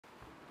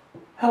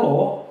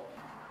Hello,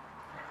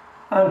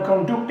 I'm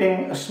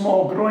conducting a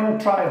small growing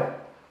trial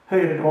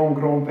here at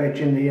Homegrown Veg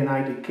in the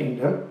United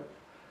Kingdom.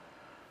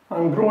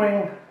 I'm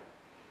growing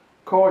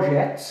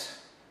courgettes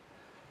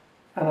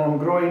and I'm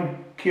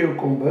growing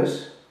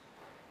cucumbers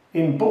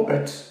in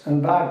buckets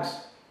and bags.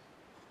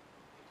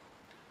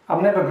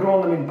 I've never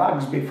grown them in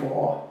bags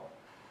before,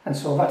 and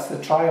so that's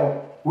the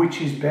trial, which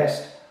is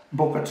best,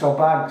 buckets or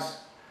bags.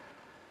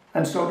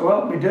 And so to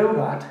help me do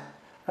that,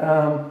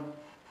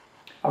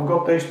 I've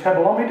got these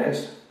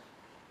Pebbleometers.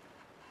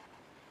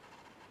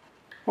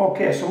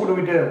 Okay, so what do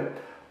we do?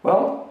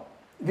 Well,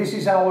 this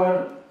is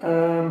our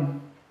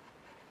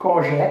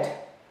courgette,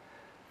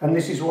 and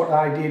this is what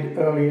I did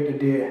earlier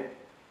today.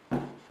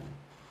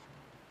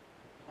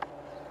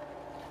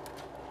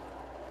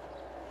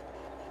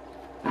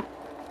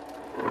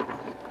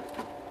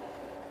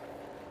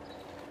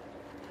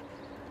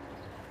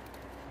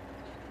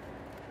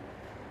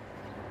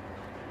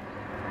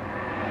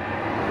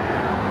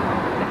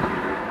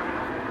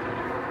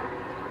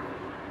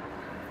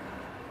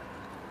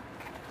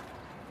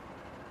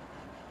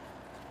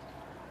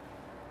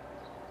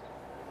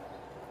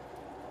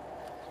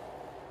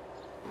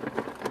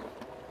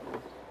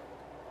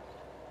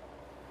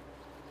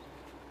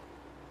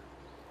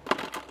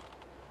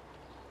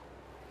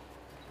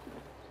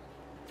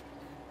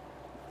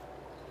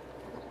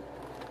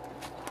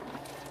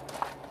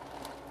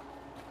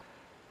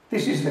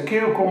 This is the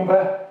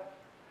cucumber,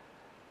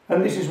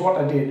 and this is what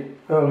I did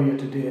earlier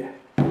today.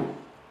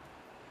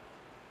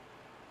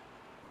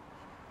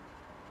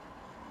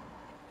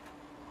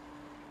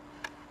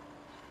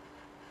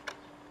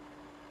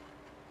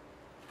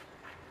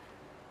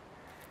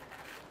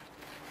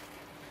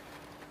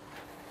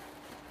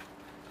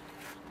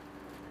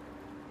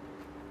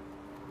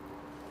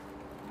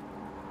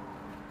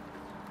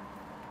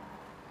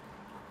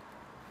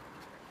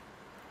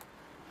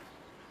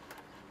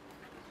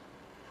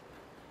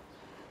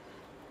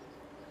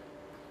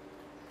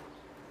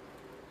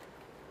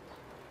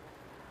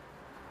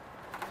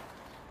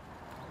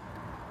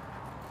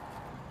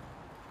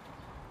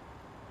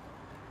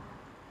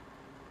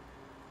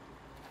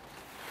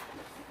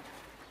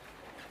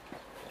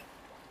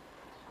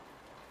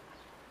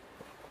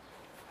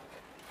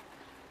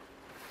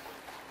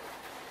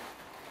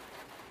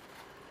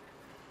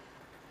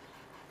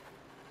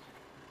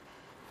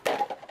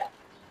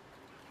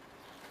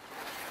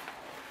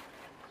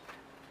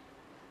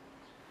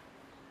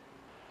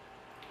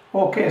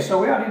 Okay, so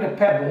we added a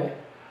pebble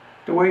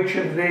to each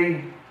of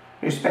the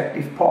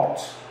respective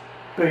pots,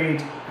 be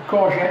it a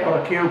courgette or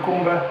a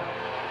cucumber,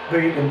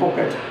 be it a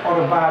bucket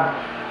or a bag.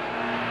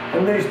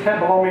 And these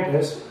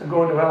Pebbleometers are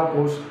going to help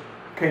us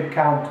keep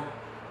count.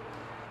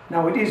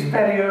 Now it is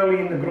very early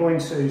in the growing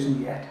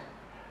season yet,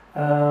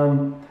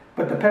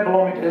 but the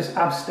Pebbleometers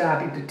have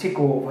started to tick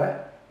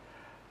over,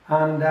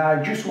 and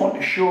I just want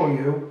to show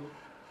you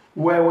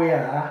where we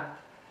are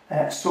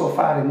so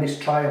far in this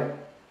trial.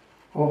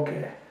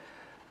 Okay.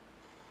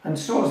 And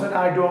so that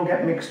I don't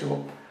get mixed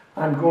up,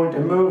 I'm going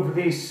to move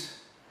this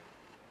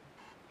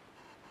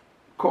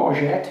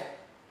courgette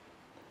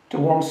to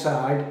one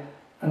side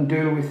and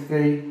deal with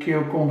the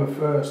cucumber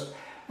first.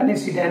 And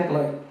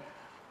incidentally,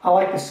 I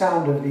like the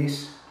sound of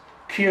this,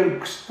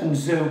 cukes and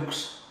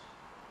zooks,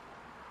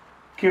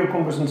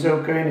 cucumbers and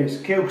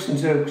zucchinis, cukes and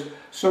zooks.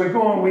 So we're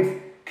going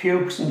with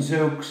cukes and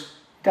zooks.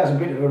 It has a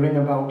bit of a ring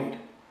about it.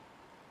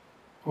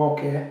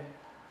 Okay,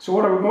 so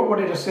what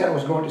did I say I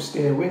was going to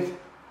stay with?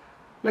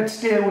 Let's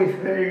stay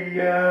with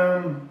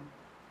the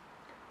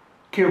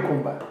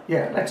cucumber.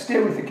 Yeah, let's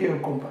stay with the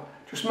cucumber.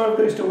 Just move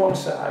these to one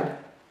side.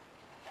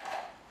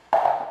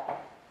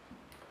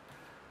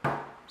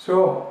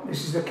 So,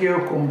 this is the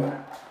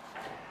cucumber.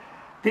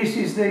 This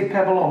is the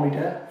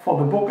Pebbleometer for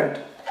the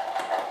bucket.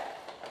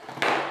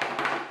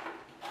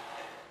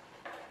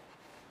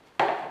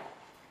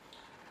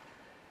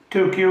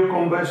 Two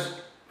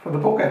cucumbers for the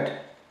bucket.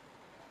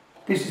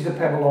 This is the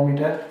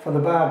Pebbleometer for the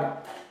bag.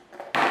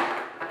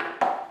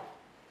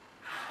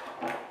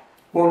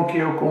 One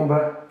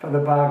cucumber for the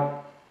bag.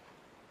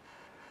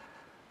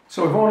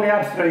 So we've only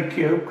had 3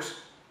 cukes,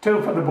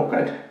 2 for the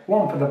bucket,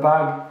 1 for the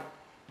bag.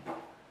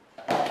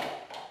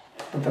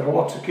 But there are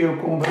lots of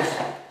cucumbers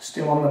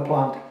still on the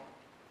plant.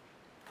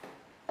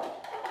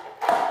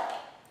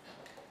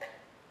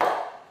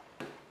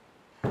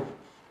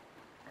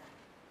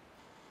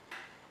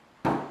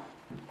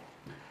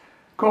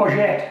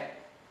 Courgette,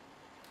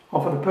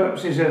 or for the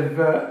purposes of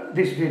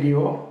this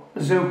video,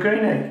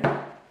 zucchini.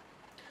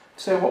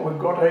 See what we've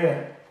got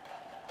here.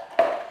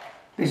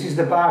 This is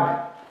the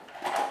bag.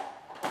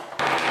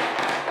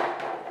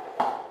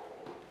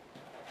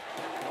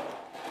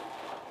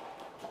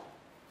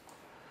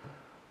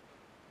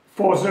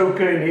 Four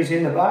zucchinis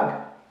in the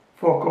bag,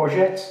 4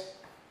 courgettes.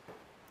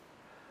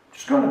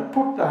 Just going to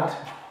put that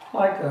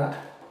like that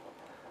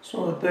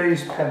so that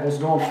these pebbles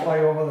don't fly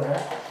over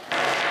there.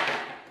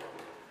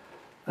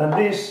 And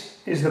this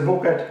is the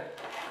bucket.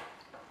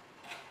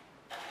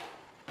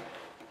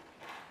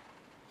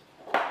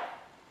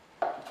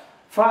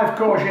 Five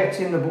courgettes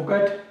in the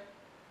bucket,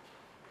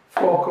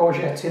 4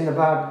 courgettes in the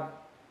bag,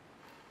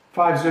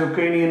 5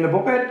 zucchini in the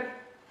bucket,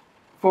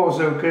 4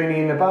 zucchini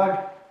in the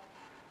bag,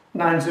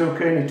 9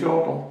 zucchini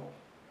total,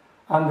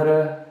 and there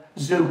are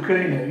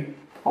zucchini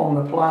on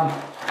the plant.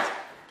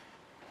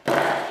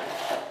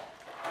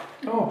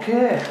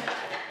 Okay,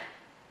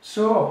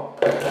 so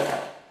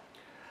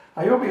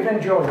I hope you've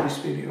enjoyed this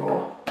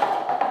video.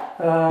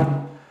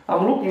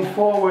 I'm looking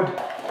forward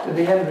to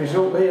the end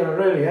result here, I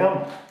really am.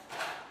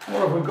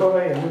 What have we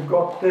got here? We've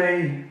got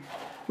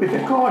with the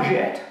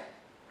courgette,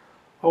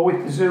 or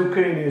with the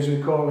zucchini as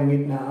we're calling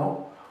it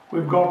now,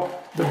 we've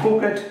got the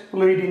bucket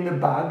leading the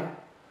bag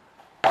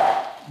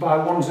by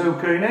 1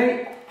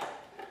 zucchini,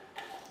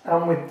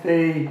 and with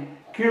the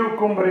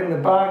cucumber in the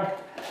bag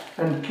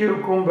and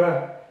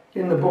cucumber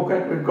in the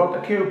bucket, we've got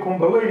the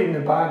cucumber leading the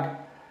bag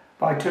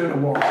by 2 to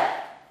 1.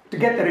 To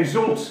get the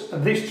results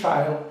of this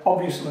trial,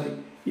 obviously,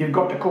 you've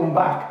got to come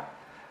back,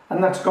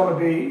 and that's got to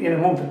be in a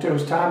month or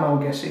two's time,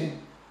 I'm guessing.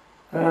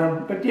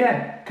 But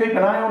yeah, keep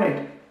an eye on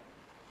it.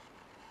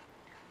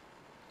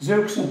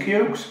 Zooks and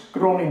cukes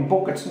grown in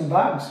buckets and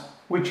bags.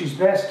 Which is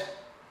best?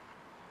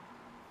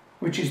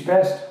 Which is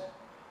best?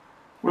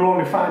 We'll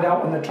only find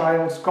out when the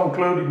trial's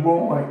concluded,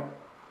 won't we?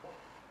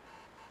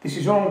 This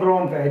is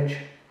Homegrown Veg,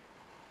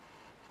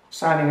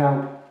 signing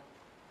out.